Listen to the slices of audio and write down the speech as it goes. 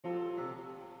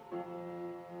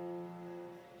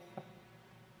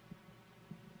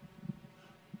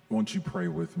Won't you pray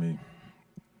with me?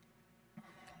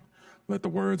 Let the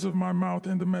words of my mouth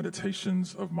and the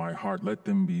meditations of my heart, let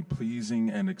them be pleasing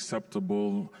and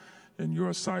acceptable in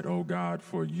your sight, O God,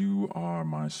 for you are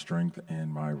my strength and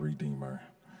my Redeemer.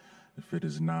 If it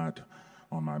is not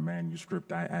on my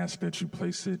manuscript, I ask that you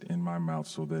place it in my mouth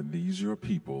so that these, your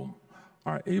people,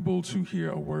 are able to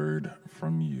hear a word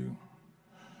from you.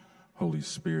 Holy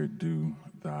Spirit, do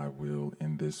thy will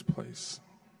in this place.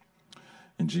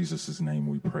 In Jesus' name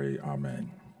we pray,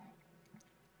 amen.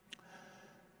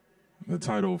 The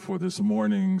title for this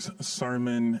morning's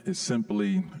sermon is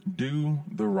simply, Do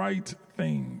the Right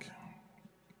Thing.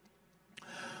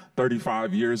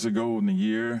 35 years ago in the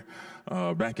year,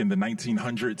 back in the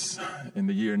 1900s, in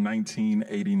the year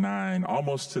 1989,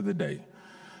 almost to the day,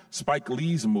 Spike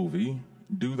Lee's movie,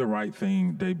 Do the Right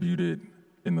Thing, debuted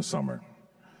in the summer.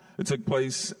 It took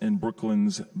place in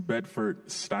Brooklyn's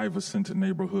Bedford-Stuyvesant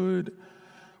neighborhood,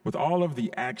 with all of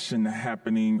the action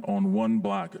happening on one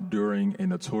block during a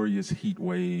notorious heat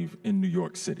wave in New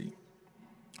York City.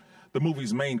 The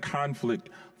movie's main conflict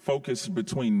focused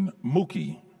between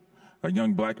Mookie, a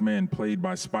young black man played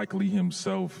by Spike Lee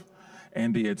himself,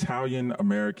 and the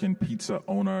Italian-American pizza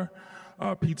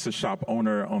shop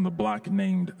owner on the block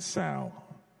named Sal.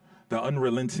 The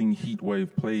unrelenting heat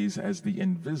wave plays as the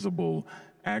invisible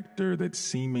actor that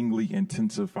seemingly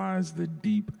intensifies the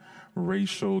deep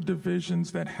racial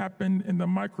divisions that happen in the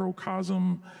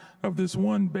microcosm of this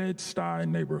one Bed-Stuy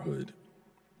neighborhood.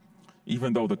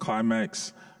 Even though the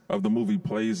climax of the movie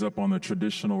plays up on the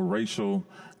traditional racial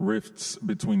rifts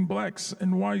between blacks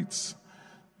and whites,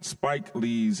 Spike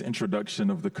Lee's introduction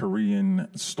of the Korean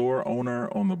store owner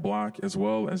on the block, as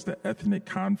well as the ethnic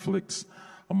conflicts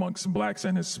amongst blacks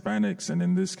and Hispanics, and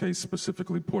in this case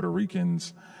specifically Puerto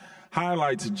Ricans,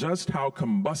 highlights just how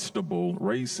combustible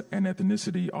race and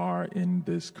ethnicity are in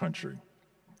this country.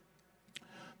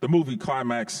 The movie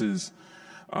climaxes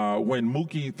when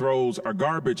Mookie throws a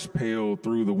garbage pail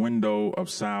through the window of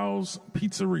Sal's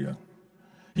pizzeria.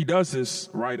 He does this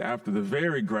right after the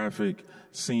very graphic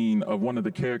scene of one of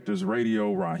the characters,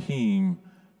 Radio Raheem,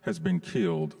 has been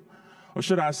killed, or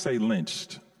should I say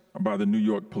lynched, by the New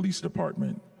York Police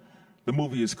Department. The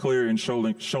movie is clear in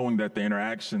showing that the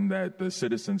interaction that the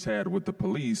citizens had with the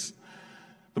police,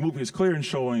 the movie is clear in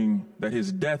showing that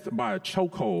his death by a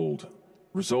chokehold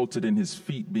resulted in his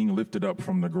feet being lifted up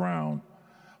from the ground,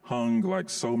 hung like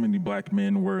so many black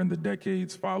men were in the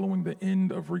decades following the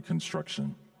end of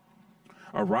Reconstruction.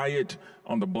 A riot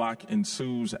on the block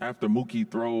ensues after Mookie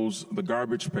throws the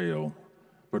garbage pail,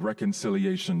 but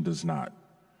reconciliation does not.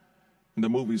 In the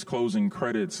movie's closing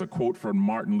credits, a quote from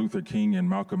Martin Luther King and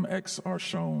Malcolm X are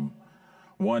shown,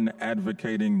 one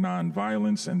advocating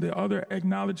nonviolence and the other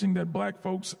acknowledging that black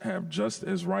folks have just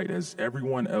as right as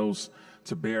everyone else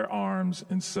to bear arms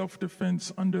in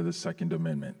self-defense under the Second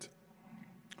Amendment.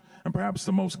 And perhaps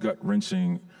the most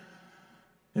gut-wrenching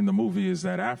in the movie is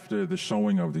that after the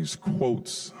showing of these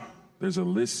quotes, there's a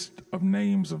list of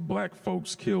names of black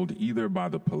folks killed either by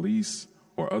the police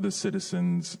or other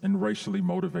citizens in racially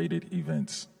motivated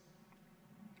events.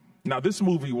 Now, this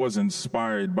movie was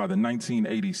inspired by the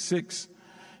 1986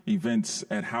 events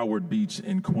at Howard Beach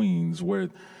in Queens,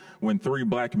 when 3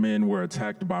 black men were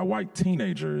attacked by white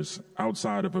teenagers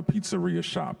outside of a pizzeria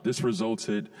shop. This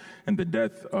resulted in the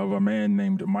death of a man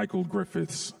named Michael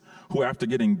Griffiths, who, after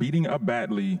getting beaten up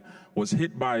badly, was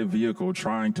hit by a vehicle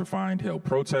trying to find help.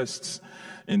 Protests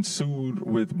ensued,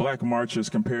 with black marchers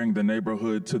comparing the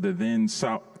neighborhood to the then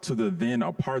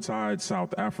apartheid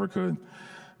South Africa.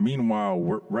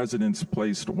 Meanwhile, residents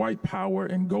placed white power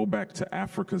and go back to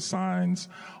Africa signs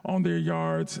on their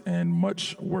yards and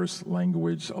much worse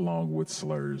language along with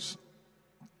slurs.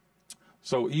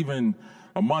 So even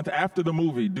a month after the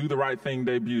movie Do the Right Thing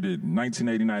debuted in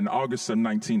 1989, in August of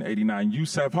 1989,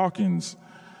 Yusef Hawkins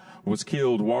was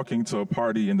killed walking to a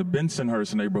party in the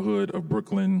Bensonhurst neighborhood of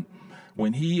Brooklyn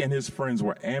when he and his friends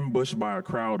were ambushed by a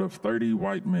crowd of 30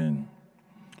 white men.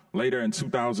 Later in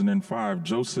 2005,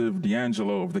 Joseph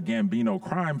D'Angelo of the Gambino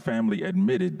crime family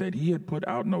admitted that he had put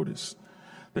out notice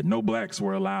that no blacks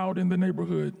were allowed in the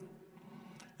neighborhood.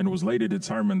 And it was later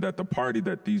determined that the party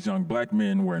that these young black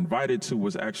men were invited to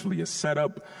was actually a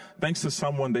setup, thanks to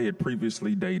someone they had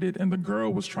previously dated, and the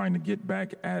girl was trying to get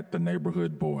back at the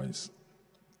neighborhood boys.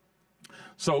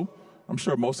 So, I'm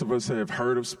sure most of us have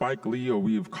heard of Spike Lee, or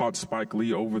we have caught Spike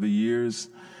Lee over the years.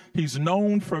 He's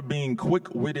known for being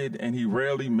quick-witted, and he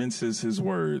rarely minces his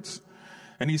words.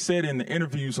 And he said in the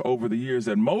interviews over the years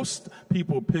that most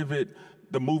people pivot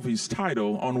the movie's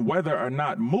title on whether or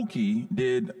not Mookie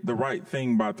did the right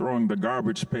thing by throwing the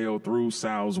garbage pail through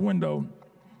Sal's window.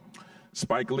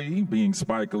 Spike Lee, being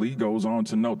Spike Lee, goes on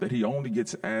to note that he only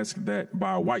gets asked that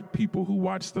by white people who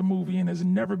watch the movie and has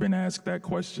never been asked that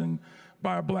question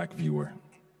by a black viewer.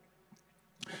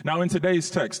 Now, in today's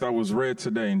text that was read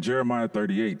today in Jeremiah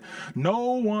 38,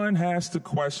 no one has to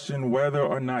question whether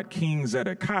or not King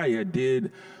Zedekiah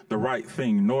did the right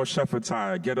thing, nor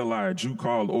Shephatiah, Gedaliah,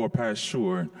 Jukal, or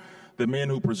Pashur, the men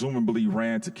who presumably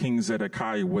ran to King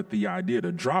Zedekiah with the idea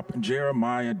to drop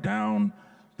Jeremiah down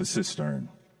the cistern.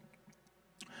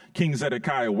 King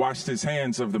Zedekiah washed his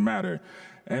hands of the matter,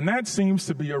 and that seems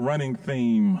to be a running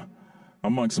theme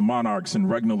amongst monarchs and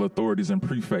regnal authorities and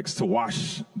prefects, to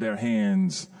wash their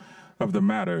hands of the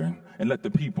matter and let the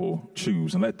people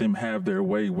choose and let them have their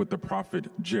way with the prophet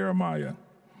Jeremiah.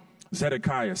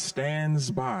 Zedekiah stands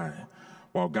by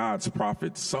while God's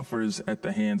prophet suffers at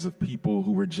the hands of people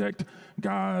who reject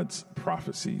God's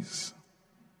prophecies.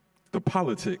 The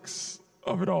politics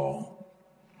of it all.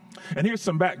 And here's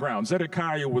some background.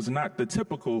 Zedekiah was not the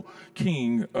typical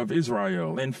king of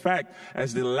Israel. In fact,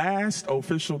 as the last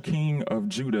official king of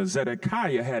Judah,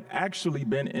 Zedekiah had actually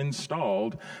been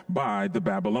installed by the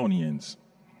Babylonians.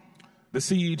 The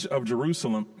siege of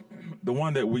Jerusalem, the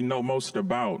one that we know most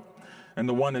about, and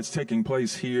the one that's taking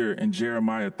place here in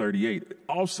Jeremiah 38,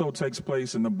 also takes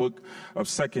place in the book of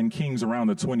 2 Kings around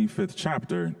the 25th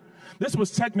chapter. This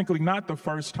was technically not the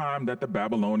first time that the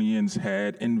Babylonians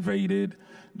had invaded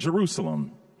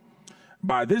Jerusalem.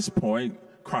 By this point,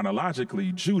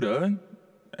 chronologically, Judah,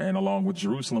 and along with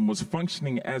Jerusalem, was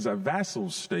functioning as a vassal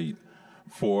state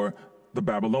for the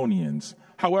Babylonians.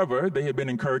 However, they had been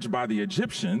encouraged by the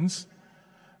Egyptians,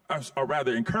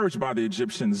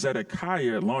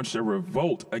 Zedekiah launched a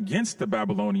revolt against the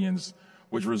Babylonians,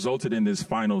 which resulted in this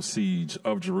final siege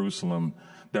of Jerusalem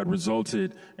that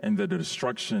resulted in the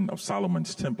destruction of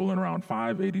Solomon's temple in around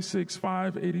 586,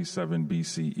 587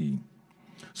 BCE.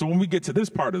 So when we get to this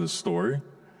part of the story,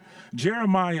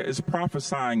 Jeremiah is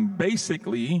prophesying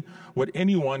basically what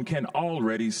anyone can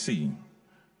already see.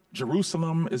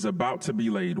 Jerusalem is about to be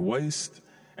laid waste,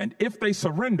 and if they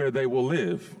surrender, they will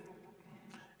live.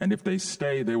 And if they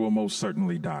stay, they will most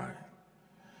certainly die.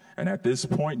 And at this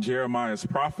point, Jeremiah's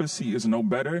prophecy is no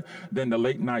better than the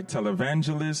late night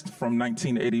televangelist from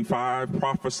 1985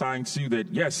 prophesying to you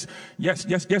that, yes,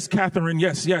 Catherine,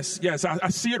 yes, I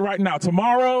see it right now.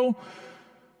 Tomorrow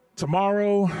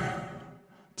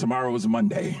is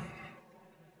Monday.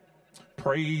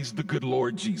 Praise the good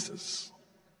Lord Jesus.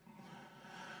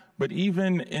 But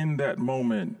even in that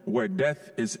moment where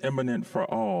death is imminent for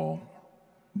all,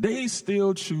 they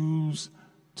still choose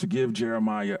to give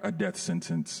Jeremiah a death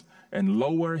sentence and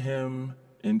lower him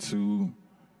into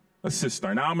a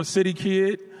cistern. Now, I'm a city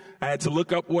kid. I had to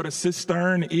look up what a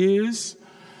cistern is,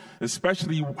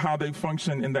 especially how they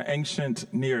function in the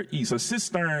ancient Near East. A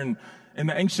cistern in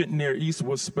the ancient Near East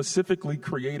was specifically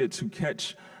created to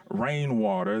catch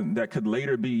rainwater that could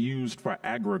later be used for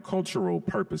agricultural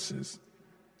purposes.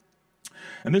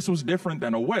 And this was different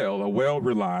than a well. A well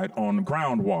relied on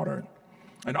groundwater.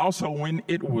 And also, when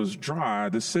it was dry,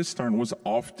 the cistern was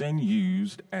often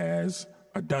used as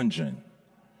a dungeon.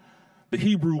 The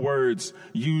Hebrew words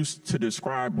used to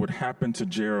describe what happened to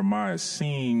Jeremiah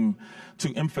seem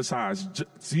to emphasize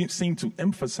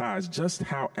just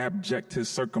how abject his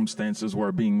circumstances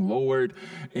were, being lowered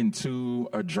into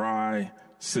a dry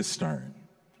cistern.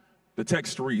 The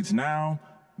text reads, "Now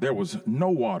there was no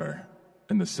water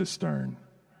in the cistern,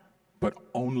 but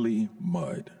only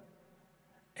mud.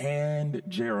 And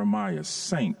Jeremiah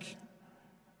sank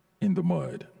in the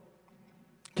mud."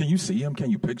 Can you see him? Can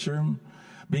you picture him?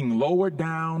 Being lowered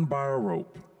down by a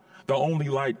rope, the only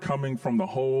light coming from the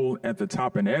hole at the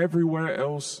top, and everywhere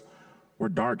else were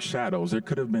dark shadows. There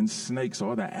could have been snakes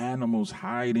or other animals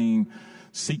hiding,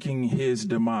 seeking his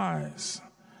demise.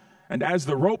 And as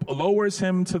the rope lowers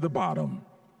him to the bottom,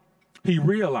 he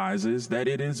realizes that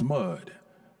it is mud,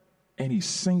 and he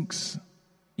sinks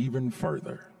even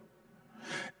further.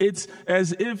 It's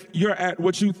as if you're at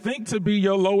what you think to be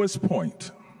your lowest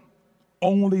point,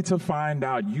 only to find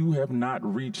out you have not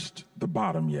reached the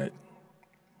bottom yet.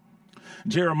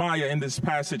 Jeremiah in this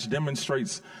passage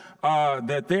demonstrates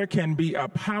that there can be a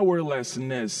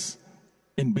powerlessness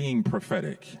in being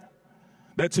prophetic.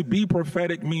 That to be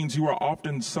prophetic means you are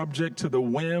often subject to the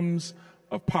whims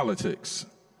of politics.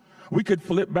 We could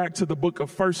flip back to the book of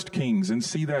 1 Kings and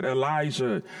see that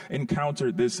Elijah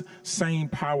encountered this same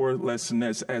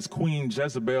powerlessness as Queen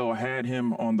Jezebel had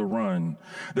him on the run.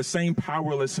 The same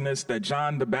powerlessness that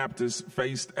John the Baptist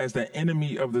faced as the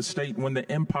enemy of the state when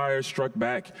the empire struck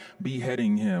back,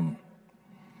 beheading him.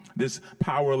 This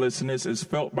powerlessness is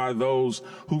felt by those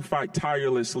who fight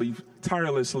tirelessly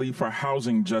for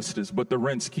housing justice, but the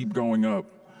rents keep going up.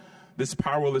 This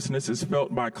powerlessness is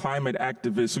felt by climate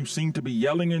activists who seem to be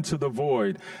yelling into the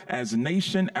void as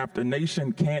nation after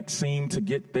nation can't seem to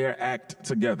get their act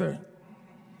together.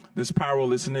 This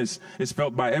powerlessness is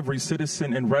felt by every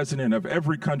citizen and resident of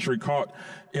every country caught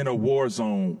in a war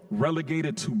zone,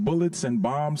 relegated to bullets and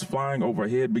bombs flying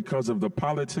overhead because of the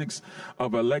politics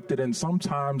of elected and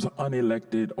sometimes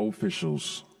unelected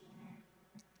officials.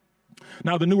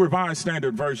 Now, the New Revised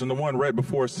Standard Version, the one read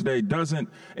before us today, doesn't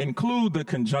include the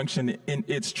conjunction in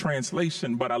its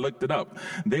translation, but I looked it up.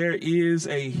 There is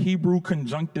a Hebrew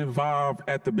conjunctive verb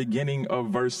at the beginning of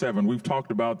verse 7. We've talked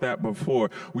about that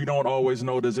before. We don't always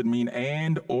know, does it mean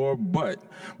and or but?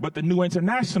 But the New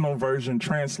International Version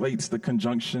translates the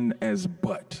conjunction as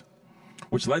but,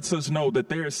 which lets us know that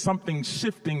there is something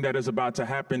shifting that is about to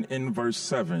happen in verse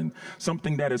 7,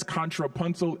 something that is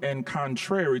contrapuntal and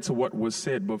contrary to what was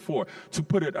said before. To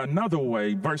put it another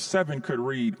way, verse 7 could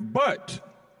read, but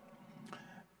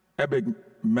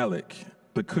Abimelech,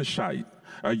 the Cushite,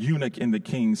 a eunuch in the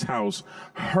king's house,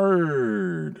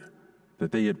 heard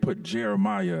that they had put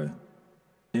Jeremiah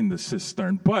in the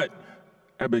cistern. But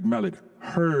Abimelech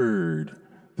heard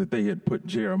that they had put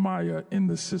Jeremiah in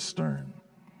the cistern.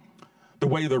 The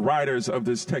way the writers of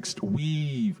this text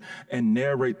weave and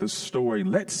narrate the story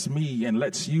lets me and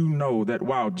lets you know that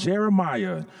while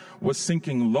Jeremiah was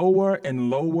sinking lower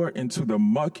and lower into the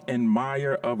muck and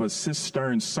mire of a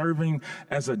cistern, serving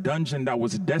as a dungeon that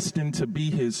was destined to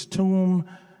be his tomb,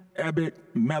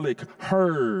 Abimelech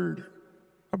heard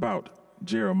about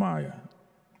Jeremiah.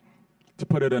 To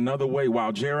put it another way,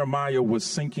 while Jeremiah was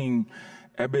sinking,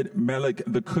 Abimelech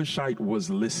the Cushite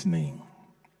was listening.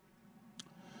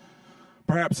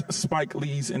 Perhaps Spike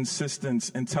Lee's insistence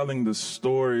in telling the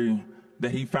story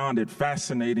that he found it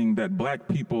fascinating that black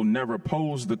people never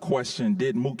posed the question,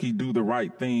 did Mookie do the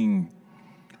right thing,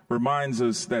 reminds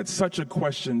us that such a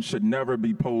question should never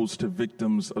be posed to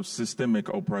victims of systemic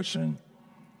oppression.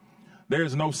 There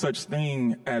is no such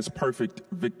thing as perfect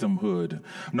victimhood,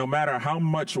 no matter how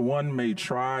much one may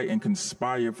try and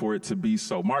conspire for it to be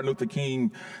so. Martin Luther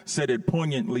King said it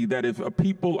poignantly that if a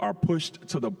people are pushed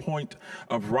to the point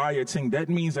of rioting, that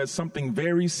means that something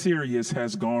very serious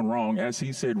has gone wrong. As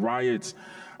he said, riots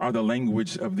are the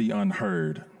language of the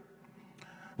unheard.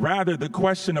 Rather, the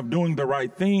question of doing the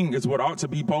right thing is what ought to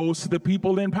be posed to the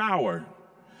people in power.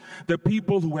 The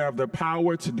people who have the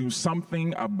power to do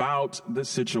something about the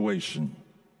situation.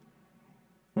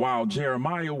 While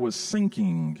Jeremiah was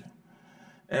sinking,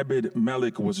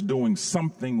 Abimelech was doing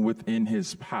something within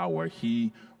his power.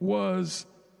 He was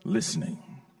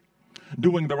listening.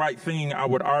 Doing the right thing, I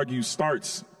would argue,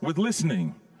 starts with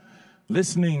listening.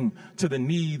 Listening to the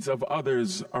needs of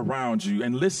others around you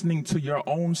and listening to your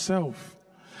own self.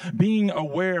 Being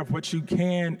aware of what you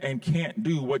can and can't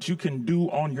do, what you can do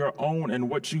on your own, and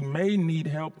what you may need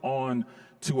help on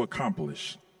to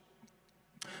accomplish.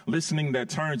 Listening that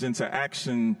turns into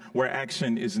action where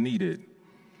action is needed.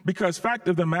 Because fact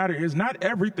of the matter is, not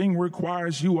everything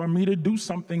requires you or me to do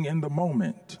something in the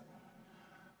moment.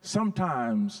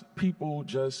 Sometimes people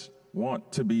just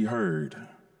want to be heard.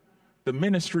 The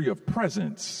ministry of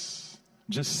presence.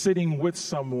 Just sitting with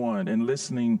someone and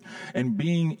listening and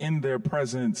being in their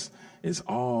presence is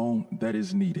all that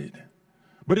is needed.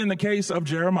 But in the case of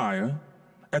Jeremiah,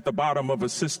 at the bottom of a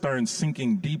cistern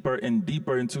sinking deeper and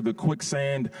deeper into the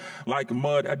quicksand like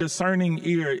mud, a discerning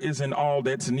ear isn't all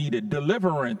that's needed.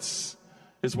 Deliverance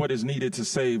is what is needed to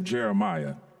save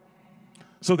Jeremiah.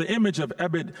 So the image of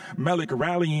Abimelech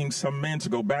rallying some men to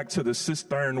go back to the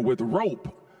cistern with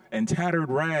rope and tattered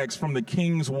rags from the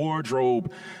king's wardrobe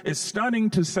is stunning,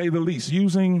 to say the least,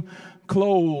 using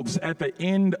clothes at the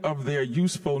end of their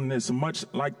usefulness, much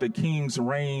like the king's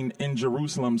reign in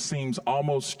Jerusalem, seems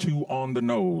almost too on the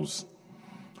nose.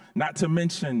 Not to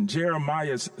mention,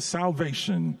 Jeremiah's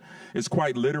salvation is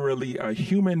quite literally a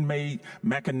human-made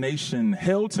machination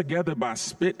held together by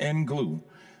spit and glue.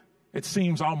 It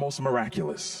seems almost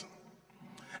miraculous.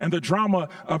 And the drama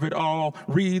of it all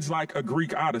reads like a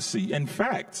Greek Odyssey. In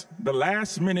fact, the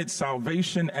last-minute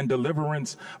salvation and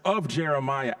deliverance of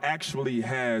Jeremiah actually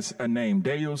has a name,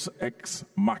 Deus ex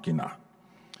machina.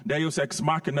 Deus ex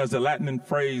machina is the Latin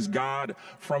phrase, God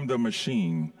from the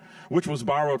machine, which was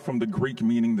borrowed from the Greek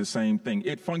meaning the same thing.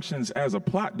 It functions as a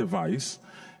plot device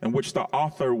in which the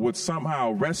author would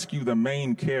somehow rescue the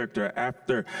main character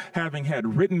after having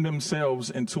had written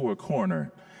themselves into a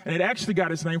corner. And it actually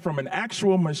got its name from an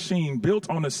actual machine built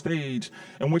on a stage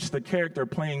in which the character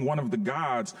playing one of the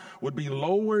gods would be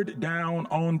lowered down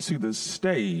onto the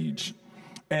stage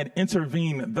and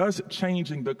intervene, thus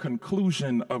changing the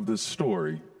conclusion of the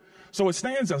story. So it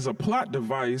stands as a plot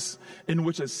device in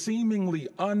which a seemingly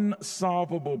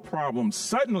unsolvable problem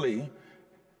suddenly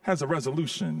has a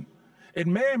resolution. It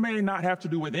may or may not have to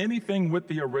do with anything with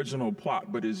the original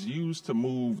plot, but is used to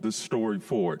move the story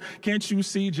forward. Can't you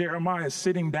see Jeremiah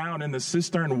sitting down in the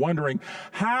cistern wondering,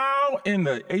 how in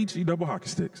the H-E double hockey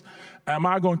sticks am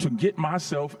I going to get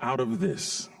myself out of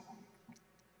this?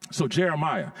 So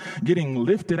Jeremiah, getting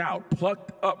lifted out,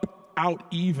 plucked up out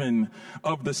even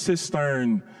of the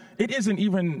cistern, it isn't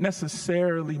even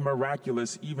necessarily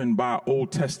miraculous even by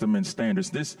Old Testament standards.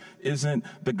 This isn't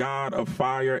the God of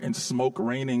fire and smoke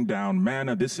raining down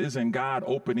manna. This isn't God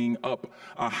opening up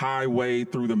a highway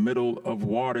through the middle of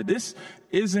water. This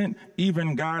isn't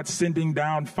even God sending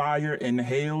down fire and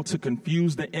hail to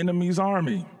confuse the enemy's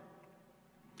army.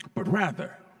 But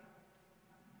rather,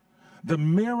 the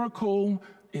miracle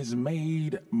is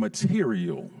made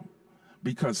material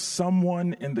because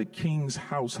someone in the king's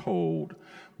household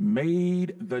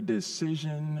made the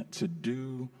decision to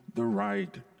do the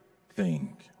right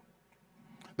thing.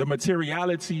 The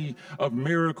materiality of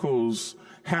miracles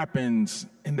happens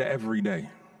in the everyday.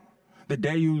 The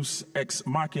deus ex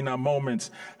machina moments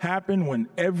happen when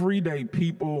everyday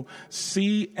people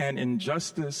see an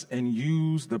injustice and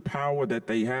use the power that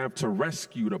they have to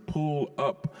rescue, to pull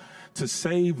up, to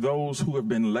save those who have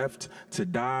been left to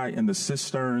die in the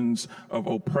cisterns of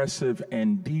oppressive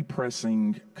and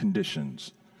depressing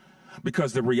conditions.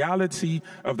 Because the reality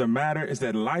of the matter is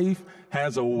that life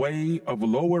has a way of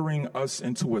lowering us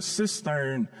into a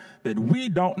cistern that we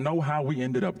don't know how we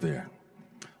ended up there,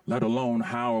 let alone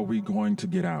how are we going to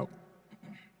get out.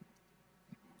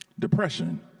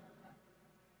 Depression,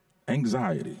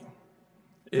 anxiety,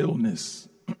 illness,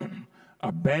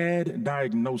 a bad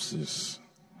diagnosis,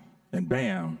 and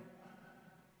bam,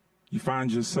 you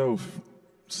find yourself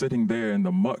sitting there in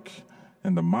the muck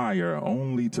and the mire,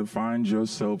 only to find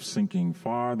yourself sinking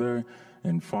farther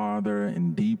and farther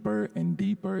and deeper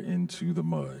into the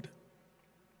mud.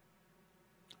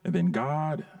 And then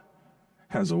God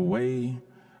has a way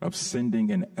of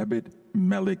sending an Ebed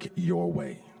Melech your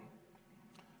way.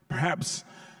 Perhaps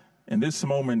in this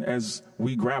moment, as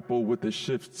we grapple with the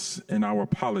shifts in our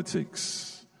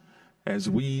politics, as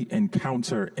we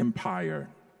encounter empire,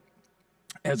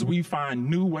 as we find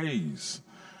new ways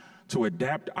to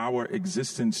adapt our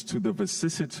existence to the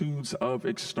vicissitudes of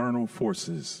external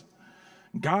forces,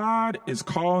 God is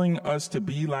calling us to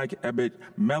be like Ebed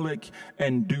Melech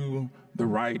and do the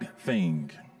right thing.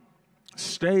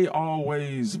 Stay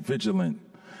always vigilant,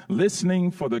 listening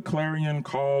for the clarion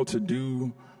call to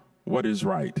do what is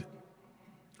right.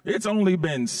 It's only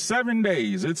been 7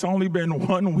 days, it's only been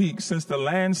 1 week since the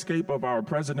landscape of our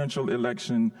presidential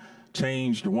election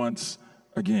changed once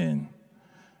again.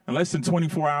 In less than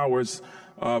 24 hours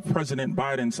of President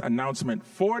Biden's announcement,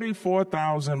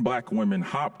 44,000 black women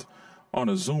hopped on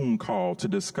a Zoom call to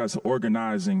discuss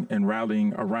organizing and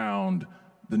rallying around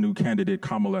the new candidate,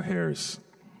 Kamala Harris.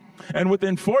 And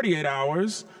within 48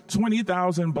 hours,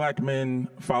 20,000 black men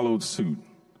followed suit.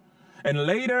 And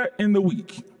later in the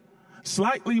week,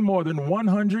 slightly more than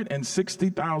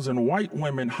 160,000 white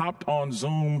women hopped on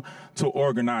Zoom to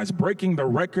organize, breaking the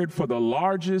record for the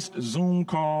largest Zoom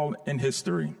call in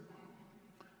history.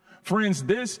 Friends,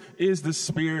 this is the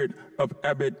spirit of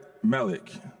Ebed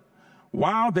Melech.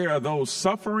 While there are those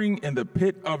suffering in the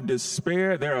pit of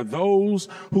despair, there are those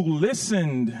who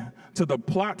listened to the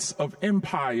plots of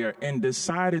empire and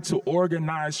decided to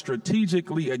organize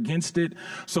strategically against it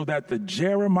so that the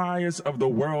Jeremiahs of the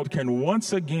world can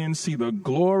once again see the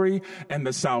glory and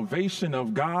the salvation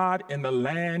of God in the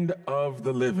land of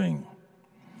the living.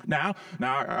 Now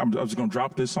I'm just going to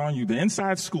drop this on you. The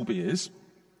inside scoop is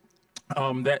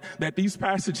that these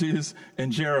passages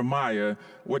in Jeremiah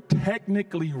were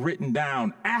technically written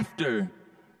down after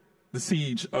the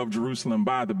siege of Jerusalem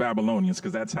by the Babylonians,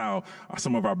 because that's how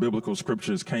some of our biblical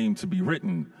scriptures came to be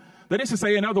written. That is to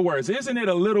say, in other words, isn't it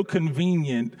a little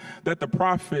convenient that the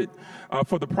prophet,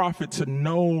 for the prophet to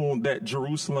know that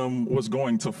Jerusalem was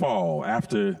going to fall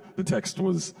after the text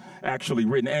was actually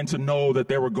written, and to know that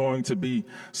there were going to be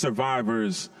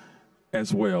survivors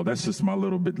as well? That's just my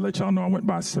little bit to let y'all know I went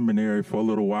by seminary for a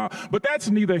little while. But that's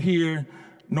neither here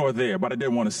nor there, but I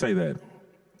didn't want to say that.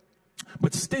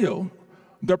 But still,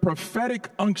 the prophetic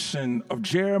unction of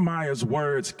Jeremiah's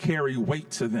words carry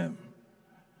weight to them.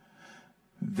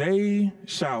 They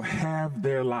shall have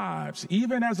their lives,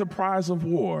 even as a prize of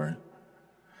war,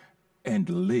 and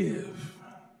live.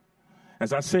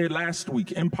 As I said last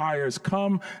week, empires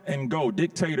come and go,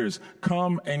 dictators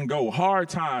come and go, hard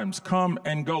times come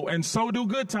and go, and so do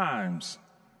good times.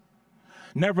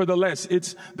 Nevertheless,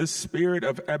 it's the spirit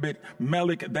of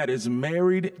Ebed-Melech that is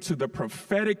married to the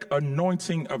prophetic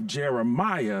anointing of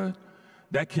Jeremiah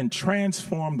that can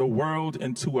transform the world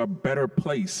into a better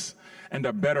place and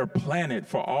a better planet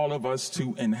for all of us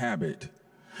to inhabit.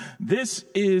 This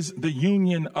is the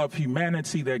union of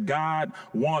humanity that God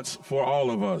wants for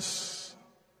all of us.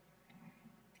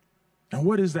 And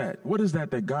what is that? What is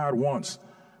that God wants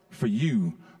for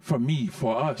you, for me,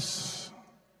 for us?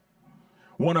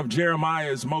 One of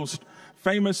Jeremiah's most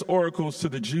famous oracles to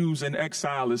the Jews in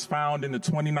exile is found in the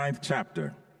 29th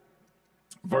chapter.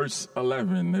 Verse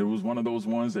 11, it was one of those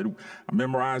ones that I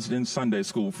memorized in Sunday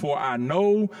school. For I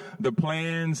know the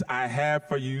plans I have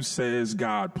for you, says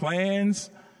God. Plans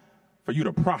for you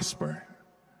to prosper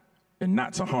and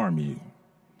not to harm you.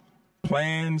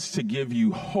 Plans to give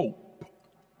you hope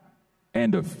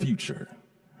and a future.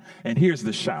 And here's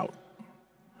the shout.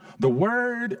 The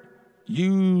word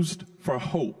used for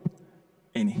hope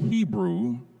in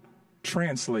Hebrew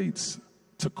translates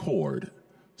to cord,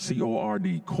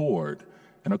 C-O-R-D, cord.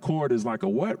 And a cord is like a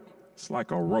what? It's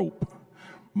like a rope.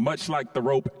 Much like the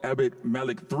rope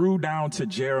Ebed-Melech threw down to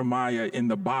Jeremiah in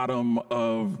the bottom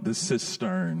of the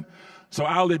cistern. So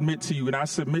I'll admit to you, and I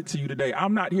submit to you today,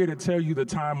 I'm not here to tell you the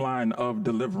timeline of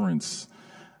deliverance.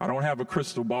 I don't have a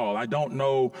crystal ball. I don't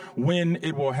know when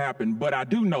it will happen. But I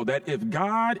do know that if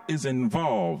God is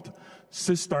involved,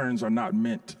 cisterns are not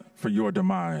meant for your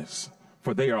demise,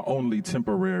 for they are only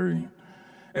temporary.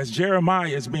 As Jeremiah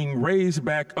is being raised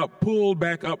back up, pulled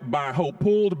back up by hope,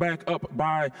 pulled back up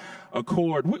by a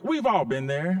cord. We've all been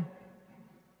there,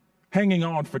 hanging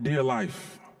on for dear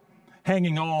life,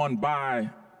 hanging on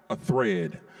by a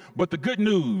thread. But the good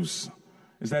news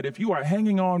is that if you are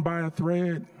hanging on by a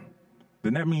thread,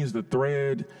 then that means the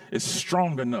thread is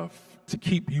strong enough to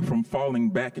keep you from falling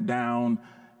back down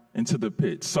into the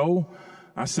pit. So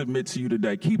I submit to you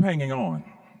today, keep hanging on.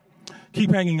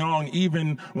 Keep hanging on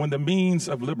even when the means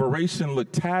of liberation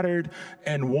look tattered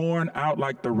and worn out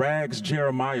like the rags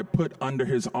Jeremiah put under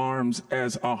his arms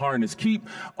as a harness. Keep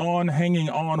on hanging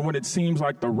on when it seems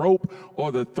like the rope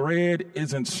or the thread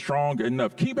isn't strong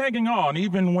enough. Keep hanging on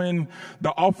even when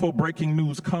the awful breaking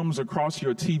news comes across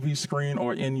your TV screen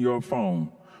or in your phone.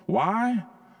 Why?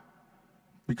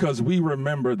 Because we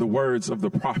remember the words of the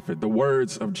prophet, the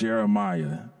words of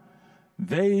Jeremiah.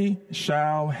 They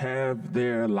shall have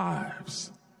their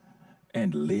lives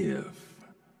and live.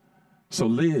 So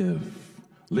live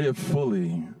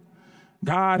fully.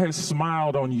 God has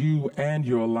smiled on you and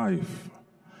your life.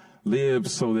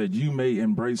 Live so that you may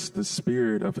embrace the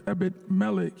spirit of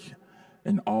Ebed-Melech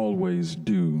and always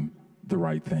do the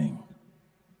right thing.